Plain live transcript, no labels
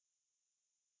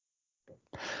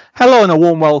Hello and a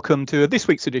warm welcome to this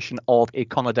week's edition of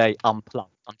Econoday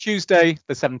Unplugged on Tuesday,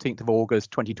 the 17th of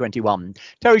August 2021.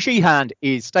 Terry Sheehan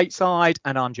is stateside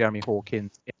and I'm Jeremy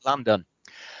Hawkins in London.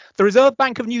 The Reserve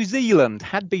Bank of New Zealand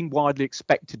had been widely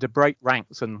expected to break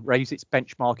ranks and raise its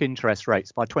benchmark interest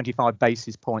rates by 25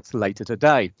 basis points later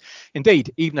today.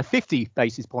 Indeed, even a 50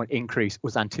 basis point increase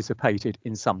was anticipated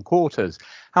in some quarters.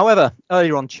 However,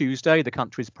 earlier on Tuesday, the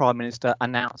country's Prime Minister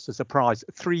announced a surprise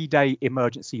 3-day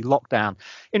emergency lockdown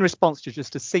in response to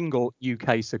just a single UK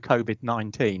case of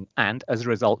COVID-19. And as a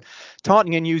result,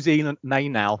 tightening in New Zealand may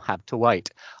now have to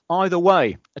wait. Either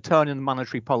way, a turn in the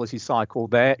monetary policy cycle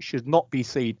there should not be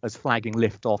seen as flagging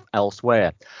liftoff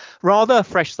elsewhere. Rather,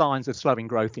 fresh signs of slowing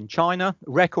growth in China,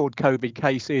 record COVID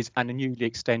cases and a newly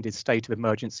extended state of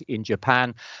emergency in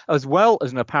Japan, as well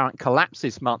as an apparent collapse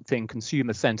this month in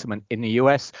consumer sentiment in the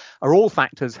US, are all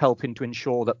factors helping to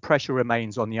ensure that pressure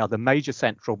remains on the other major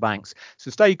central banks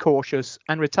to stay cautious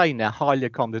and retain their highly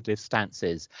accommodative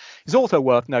stances. It's also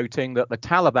worth noting that the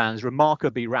Taliban's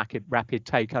remarkably rapid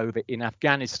takeover in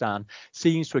Afghanistan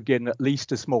seems to have given at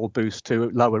least a small boost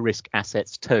to lower risk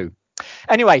assets too.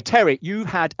 Anyway, Terry, you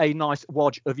had a nice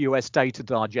wodge of US data to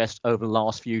digest over the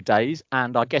last few days,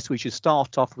 and I guess we should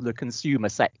start off with the consumer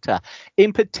sector.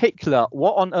 In particular,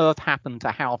 what on earth happened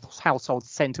to household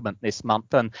sentiment this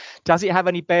month, and does it have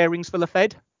any bearings for the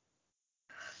Fed?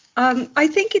 I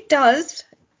think it does.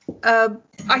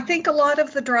 I think a lot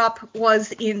of the drop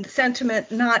was in sentiment,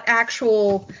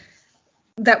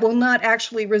 that will not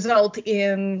actually result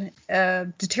in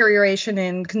deterioration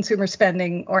in consumer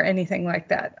spending or anything like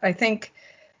that. I think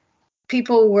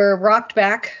people were rocked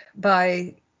back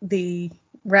by the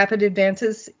rapid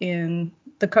advances in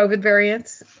the COVID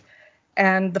variants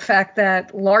and the fact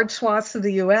that large swaths of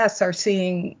the US are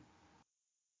seeing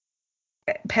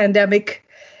pandemic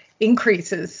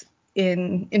increases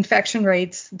in infection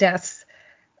rates, deaths.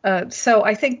 So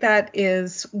I think that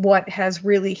is what has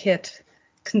really hit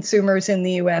consumers in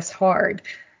the US hard.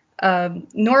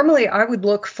 Normally, I would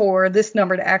look for this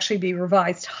number to actually be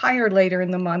revised higher later in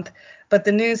the month, but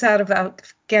the news out of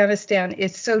Afghanistan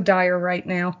is so dire right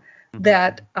now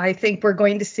that I think we're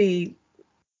going to see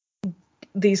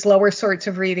these lower sorts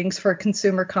of readings for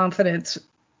consumer confidence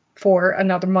for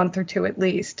another month or two at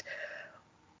least.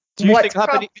 Do you think it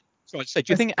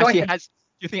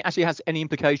actually has any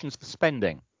implications for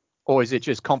spending? Or is it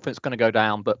just confidence going to go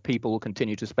down, but people will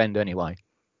continue to spend anyway?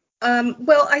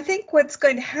 Well, I think what's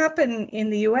going to happen in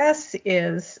the U.S.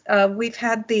 is we've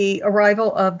had the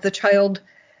arrival of the child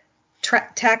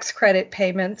tax credit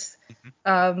payments.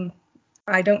 I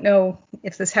don't know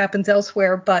if this happens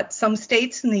elsewhere, but some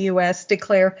states in the U.S.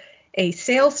 declare a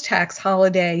sales tax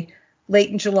holiday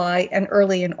late in July and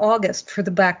early in August for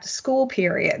the back to school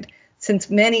period,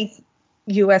 since many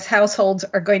U.S. households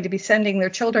are going to be sending their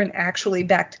children actually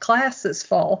back to class this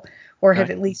fall, or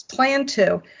have at least planned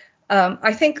to.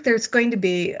 I think there's going to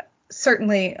be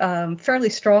certainly fairly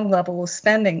strong level of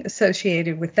spending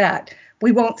associated with that.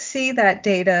 We won't see that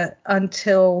data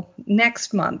until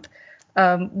next month.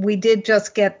 We did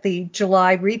just get the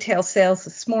July retail sales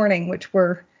this morning, which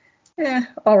were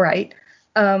all right.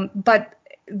 But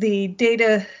the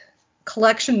data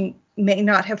collection may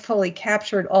not have fully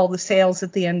captured all the sales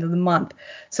at the end of the month.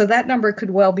 So that number could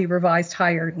well be revised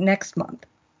higher next month.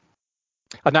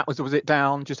 And that was it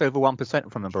down just over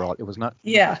 1% from the rightly, wasn't it?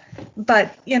 Yeah,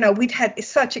 but we'd had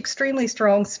such extremely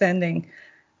strong spending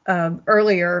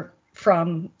earlier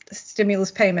from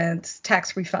stimulus payments,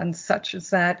 tax refunds, such as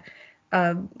that,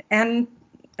 and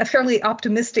a fairly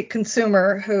optimistic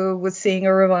consumer who was seeing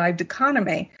a revived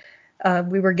economy.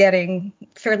 We were getting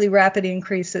fairly rapid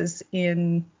increases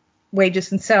in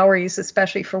wages and salaries,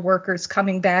 especially for workers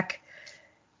coming back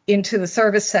into the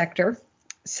service sector.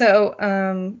 So,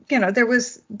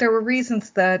 there were reasons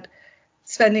that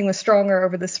spending was stronger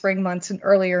over the spring months and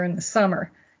earlier in the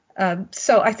summer.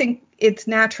 So I think it's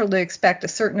natural to expect a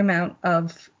certain amount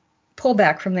of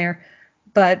pullback from there.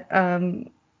 But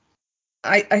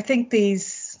I think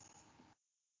these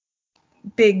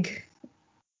big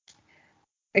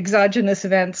exogenous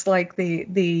events like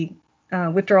the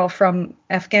withdrawal from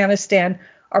Afghanistan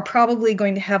are probably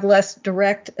going to have less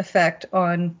direct effect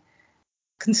on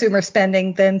consumer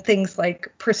spending than things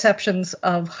like perceptions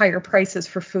of higher prices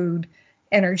for food,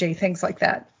 energy, things like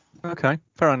that. Okay,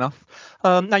 fair enough.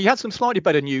 Now, you had some slightly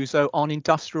better news on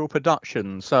industrial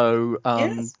production. So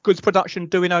Yes. Goods production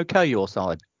doing okay your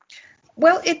side?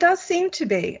 Well, it does seem to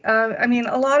be.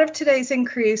 A lot of today's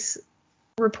increase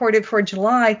reported for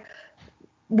July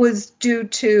was due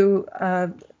to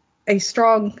a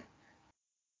strong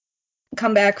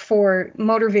comeback for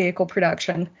motor vehicle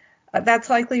production. That's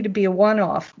likely to be a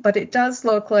one-off, but it does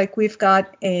look like we've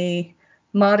got a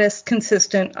modest,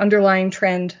 consistent underlying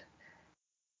trend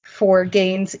for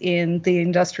gains in the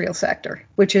industrial sector,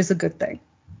 which is a good thing.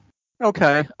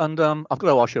 Okay, and I've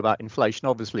got to ask you about inflation.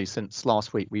 Obviously, since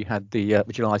last week we had the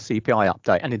July CPI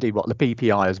update, and indeed the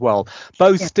PPI as well.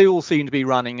 Both still seem to be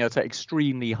running at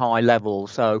extremely high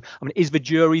levels. So, I mean, is the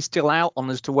jury still out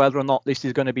on as to whether or not this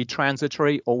is going to be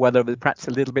transitory, or whether it's perhaps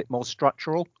a little bit more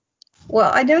structural?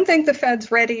 Well, I don't think the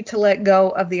Fed's ready to let go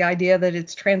of the idea that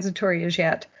it's transitory as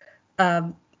yet.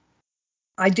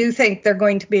 I do think they're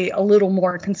going to be a little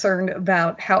more concerned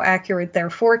about how accurate their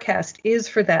forecast is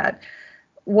for that.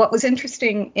 What was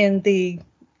interesting in the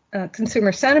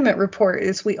consumer sentiment report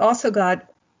is we also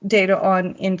got data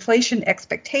on inflation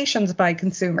expectations by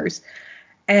consumers.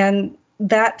 And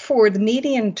that for the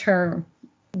median term,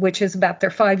 which is about their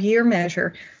 5-year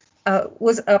measure,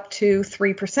 was up to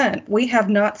 3%. We have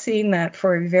not seen that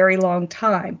for a very long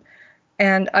time.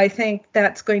 And I think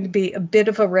that's going to be a bit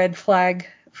of a red flag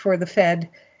for the Fed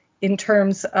in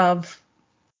terms of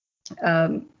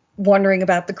wondering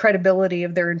about the credibility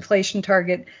of their inflation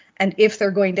target and if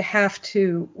they're going to have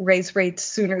to raise rates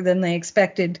sooner than they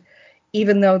expected,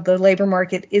 even though the labor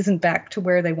market isn't back to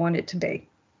where they want it to be.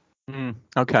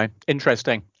 Okay,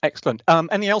 interesting. Excellent.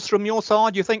 Anything else from your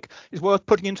side you think is worth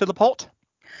putting into the pot?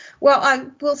 Well, I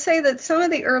will say that some of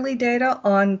the early data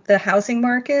on the housing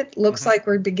market looks like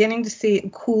we're beginning to see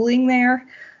cooling there.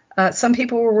 Some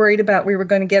people were worried about we were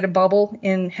going to get a bubble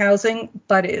in housing,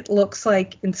 but it looks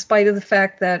like in spite of the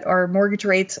fact that our mortgage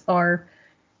rates are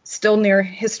still near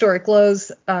historic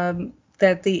lows,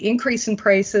 that the increase in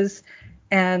prices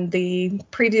and the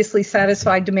previously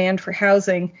satisfied demand for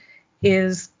housing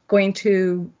is going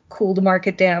to cool the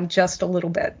market down just a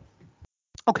little bit.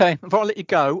 Okay, before I let you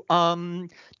go, I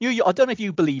don't know if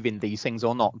you believe in these things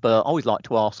or not, but I always like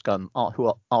to ask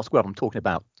where I'm talking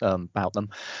about them.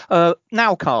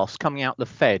 Nowcast coming out the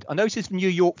Fed. I noticed the New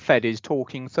York Fed is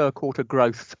talking third quarter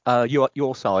growth,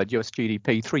 your side, US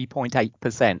GDP,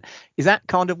 3.8%. Is that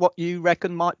kind of what you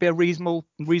reckon might be a reasonable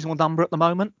number at the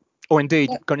moment? Or indeed,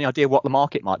 got any idea what the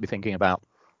market might be thinking about?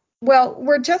 Well,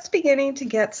 we're just beginning to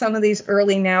get some of these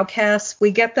early nowcasts.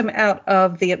 We get them out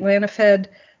of the Atlanta Fed,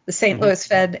 the St. Louis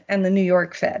Fed, and the New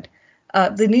York Fed.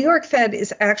 The New York Fed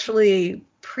is actually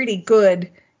pretty good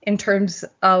in terms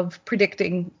of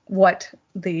predicting what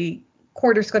the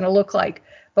quarter's going to look like.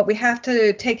 But we have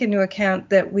to take into account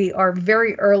that we are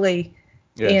very early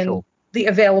in the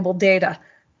available data.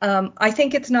 I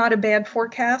think it's not a bad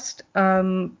forecast.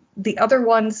 The other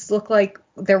ones look like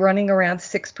they're running around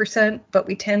 6%, but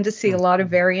we tend to see a lot of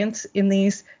variance in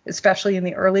these, especially in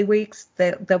the early weeks.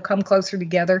 They'll come closer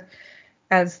together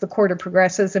as the quarter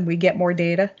progresses and we get more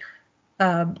data.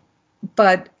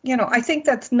 But, I think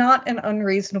that's not an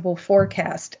unreasonable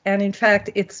forecast. And in fact,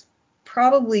 it's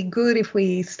probably good if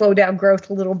we slow down growth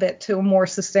a little bit to a more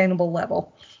sustainable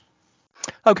level.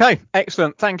 Okay,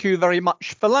 excellent. Thank you very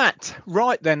much for that.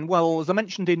 Right then, well, as I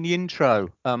mentioned in the intro,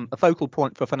 a focal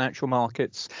point for financial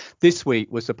markets this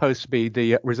week was supposed to be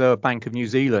the Reserve Bank of New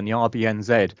Zealand, the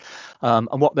RBNZ,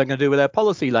 and what they're going to do with their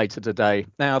policy later today.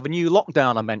 Now, the new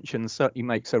lockdown I mentioned certainly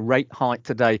makes a rate hike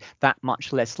today that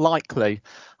much less likely,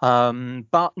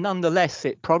 but nonetheless,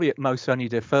 it probably at most only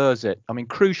defers it. I mean,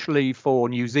 crucially for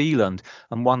New Zealand,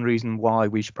 and one reason why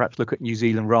we should perhaps look at New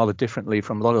Zealand rather differently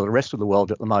from a lot of the rest of the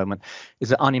world at the moment, is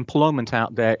that unemployment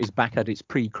out there is back at its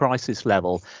pre-crisis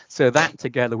level. So that,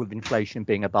 together with inflation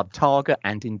being above target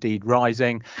and indeed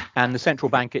rising, and the central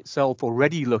bank itself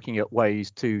already looking at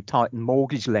ways to tighten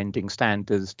mortgage lending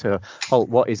standards to halt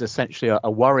what is essentially a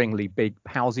worryingly big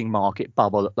housing market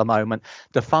bubble at the moment,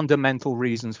 the fundamental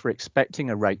reasons for expecting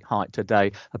a rate hike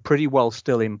today are pretty well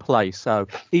still in place. So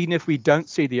even if we don't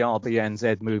see the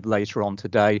RBNZ move later on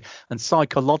today, and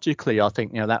psychologically, I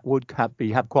think that would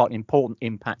have quite an important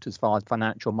impact as far as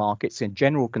financial markets in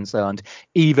general concerned,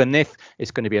 even if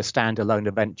it's going to be a standalone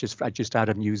event just out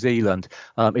of New Zealand.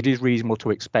 It is reasonable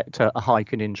to expect a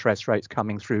hike in interest rates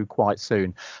coming through quite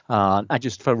soon. And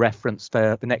just for reference,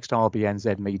 the next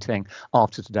RBNZ meeting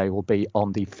after today will be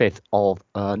on the 5th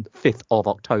of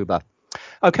October.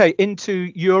 Okay,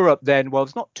 into Europe then. Well,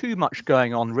 there's not too much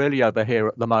going on really over here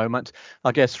at the moment.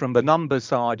 I guess from the numbers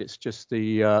side, it's just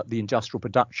the industrial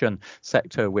production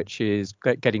sector which is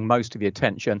getting most of the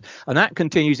attention. And that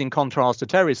continues, in contrast to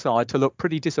Terry's side, to look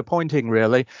pretty disappointing,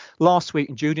 really. Last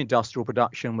week, June industrial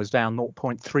production was down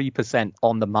 0.3%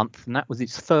 on the month, and that was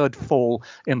its third fall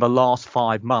in the last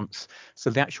 5 months. So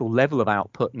the actual level of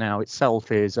output now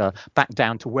itself is back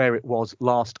down to where it was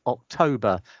last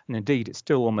October. And indeed, it's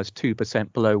still almost 2%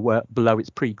 3% below its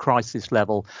pre-crisis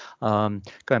level,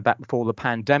 going back before the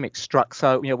pandemic struck.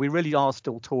 So, we really are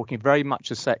still talking very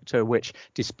much a sector which,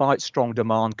 despite strong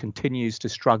demand, continues to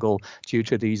struggle due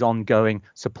to these ongoing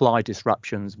supply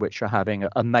disruptions, which are having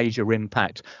a major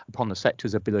impact upon the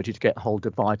sector's ability to get hold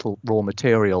of vital raw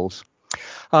materials.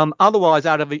 Otherwise,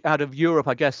 out of Europe,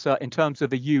 I guess, in terms of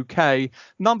the UK,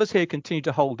 numbers here continue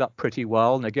to hold up pretty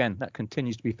well. And again, that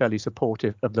continues to be fairly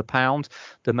supportive of the pound.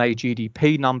 The May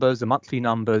GDP numbers, the monthly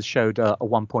numbers, showed a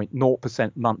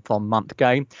 1.0% month-on-month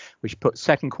gain, which put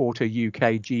second quarter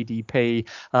UK GDP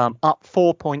up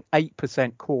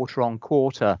 4.8%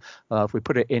 quarter-on-quarter. If we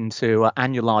put it into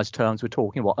annualized terms, we're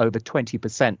talking over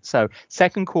 20%. So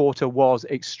second quarter was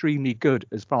extremely good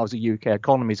as far as the UK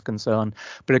economy is concerned.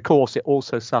 But of course, it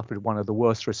also suffered one of the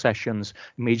worst recessions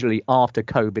immediately after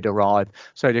COVID arrived.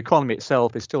 So the economy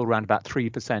itself is still around about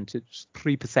 3%. It's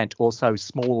 3% or so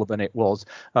smaller than it was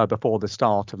before the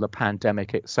start of the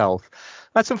pandemic itself.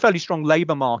 That's some fairly strong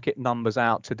labour market numbers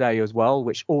out today as well,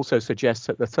 which also suggests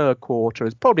that the third quarter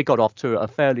has probably got off to a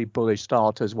fairly bullish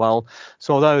start as well.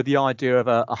 So although the idea of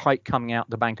a hike coming out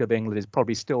the Bank of England is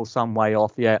probably still some way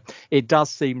off yet, it does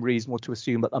seem reasonable to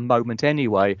assume at the moment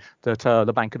anyway that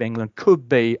the Bank of England could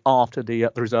be, after the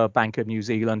Reserve Bank of New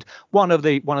Zealand, one of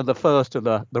the first of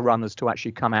the runners to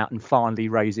actually come out and finally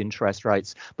raise interest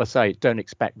rates. But don't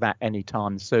expect that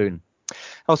anytime soon.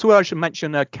 Elsewhere, I should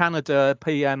mention Canada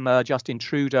PM Justin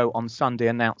Trudeau on Sunday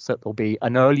announced that there'll be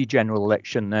an early general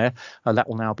election there. That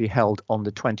will now be held on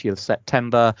the 20th of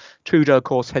September. Trudeau, of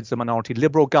course, heads the minority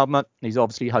Liberal government. He's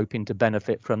obviously hoping to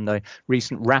benefit from the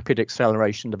recent rapid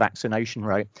acceleration of the vaccination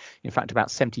rate. In fact, about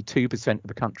 72% of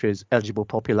the country's eligible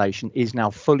population is now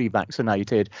fully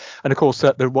vaccinated. And of course,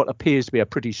 what appears to be a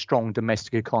pretty strong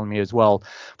domestic economy as well.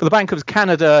 For the Bank of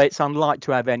Canada, it's unlikely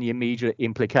to have any immediate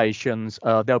implications.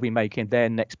 They'll be making their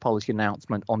next policy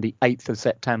announcement on the 8th of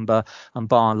September, and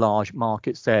by and large,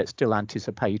 markets there still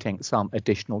anticipating some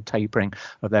additional tapering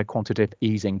of their quantitative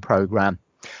easing program.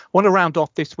 I want to round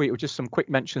off this week with just some quick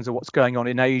mentions of what's going on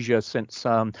in Asia, since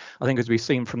I think, as we've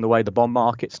seen from the way the bond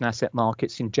markets and asset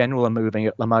markets in general are moving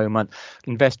at the moment,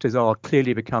 investors are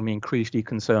clearly becoming increasingly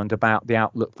concerned about the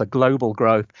outlook for global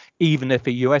growth. Even if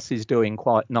the US is doing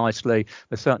quite nicely,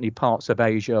 there's certainly parts of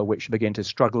Asia which begin to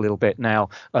struggle a little bit now,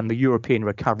 and the European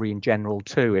recovery in general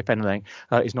too, if anything,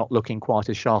 is not looking quite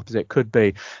as sharp as it could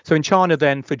be. So in China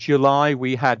then, for July,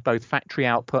 we had both factory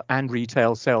output and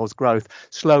retail sales growth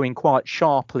slowing quite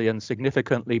sharply and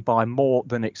significantly by more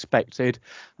than expected.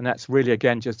 And that's really,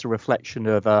 again, just a reflection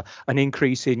of an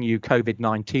increase in new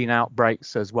COVID-19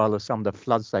 outbreaks, as well as some of the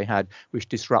floods they had, which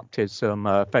disrupted some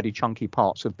fairly chunky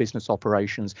parts of business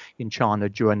operations in China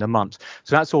during the month.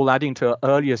 So that's all adding to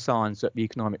earlier signs that the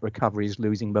economic recovery is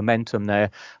losing momentum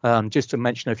there. Just to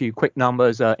mention a few quick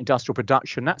numbers, industrial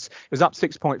production, it was up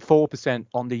 6.4%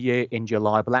 on the year in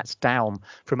July, but that's down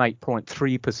from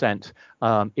 8.3%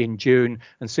 in June.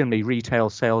 And similarly, retail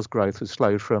sales growth has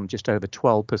slowed from just over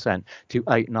 12% to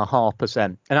 8.5%.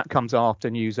 And that comes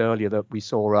after news earlier that we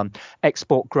saw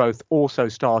export growth also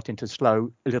starting to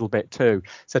slow a little bit too.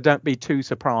 So don't be too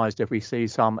surprised if we see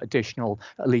some additional,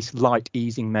 at least light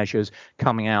easing measures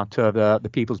coming out of the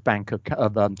People's Bank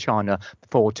of China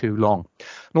before too long.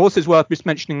 And also, it's worth just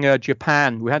mentioning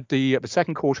Japan. We had the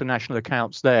second quarter national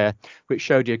accounts there, which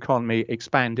showed the economy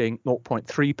expanding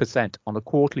 0.3% on a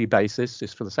quarterly basis.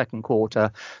 This for the second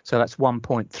quarter. So that's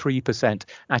 1.3%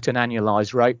 at an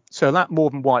annualized rate. So that more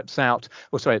than wipes out,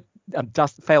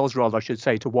 fails rather, I should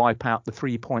say, to wipe out the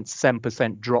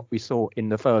 3.7% drop we saw in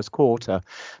the first quarter.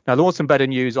 Now, there was some better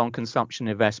news on consumption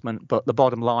investment, but the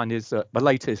bottom line is that the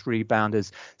latest rebound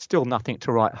is still nothing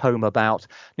to write home about.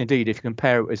 Indeed, if you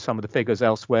compare it with some of the figures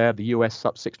elsewhere, the US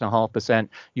up 6.5%,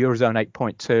 Eurozone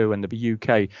 8.2%, and the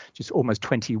UK just almost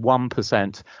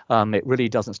 21%. It really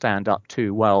doesn't stand up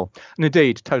too well. And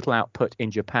indeed, total output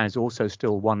in Japan is also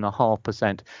still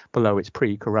 1.5% below its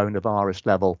pre-coronavirus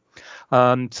level.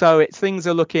 So things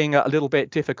are looking a little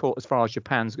bit difficult as far as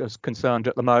Japan's concerned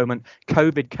at the moment.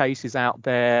 COVID cases out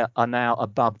there are now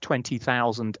above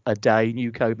 20,000 a day,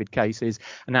 new COVID cases,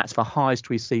 and that's the highest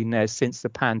we've seen there since the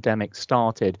pandemic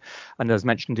started. And as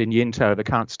mentioned in the intro, the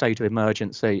current state of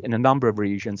emergency in a number of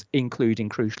regions, including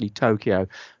crucially Tokyo,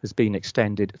 has been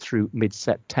extended through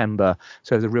mid-September.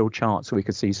 So there's a real chance that we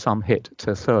could see some hit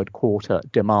to third quarter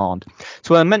demand.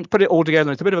 So I meant to put it all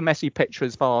together. It's a bit of a messy picture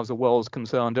as far as the world's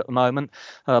concerned at the moment.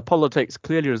 Politics,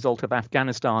 clearly a result of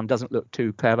Afghanistan, doesn't look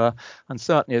too clever. And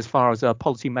certainly as far as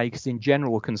policymakers in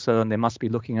general are concerned, they must be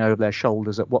looking over their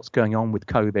shoulders at what's going on with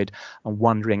COVID and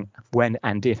wondering when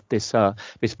and if this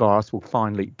virus will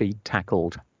finally be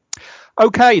tackled.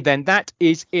 Okay, then that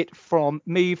is it from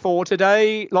me for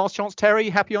today. Last chance, Terry,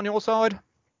 happy on your side?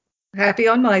 Happy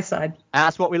on my side.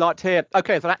 That's what we like to hear.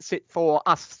 Okay, so that's it for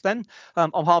us then. On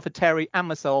behalf of Terry and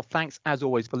myself, thanks as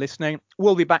always for listening.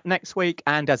 We'll be back next week.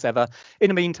 And as ever, in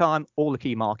the meantime, all the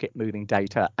key market moving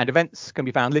data and events can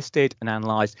be found listed and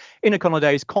analysed in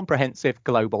Econoday's comprehensive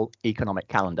global economic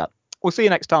calendar. We'll see you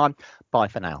next time. Bye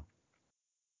for now.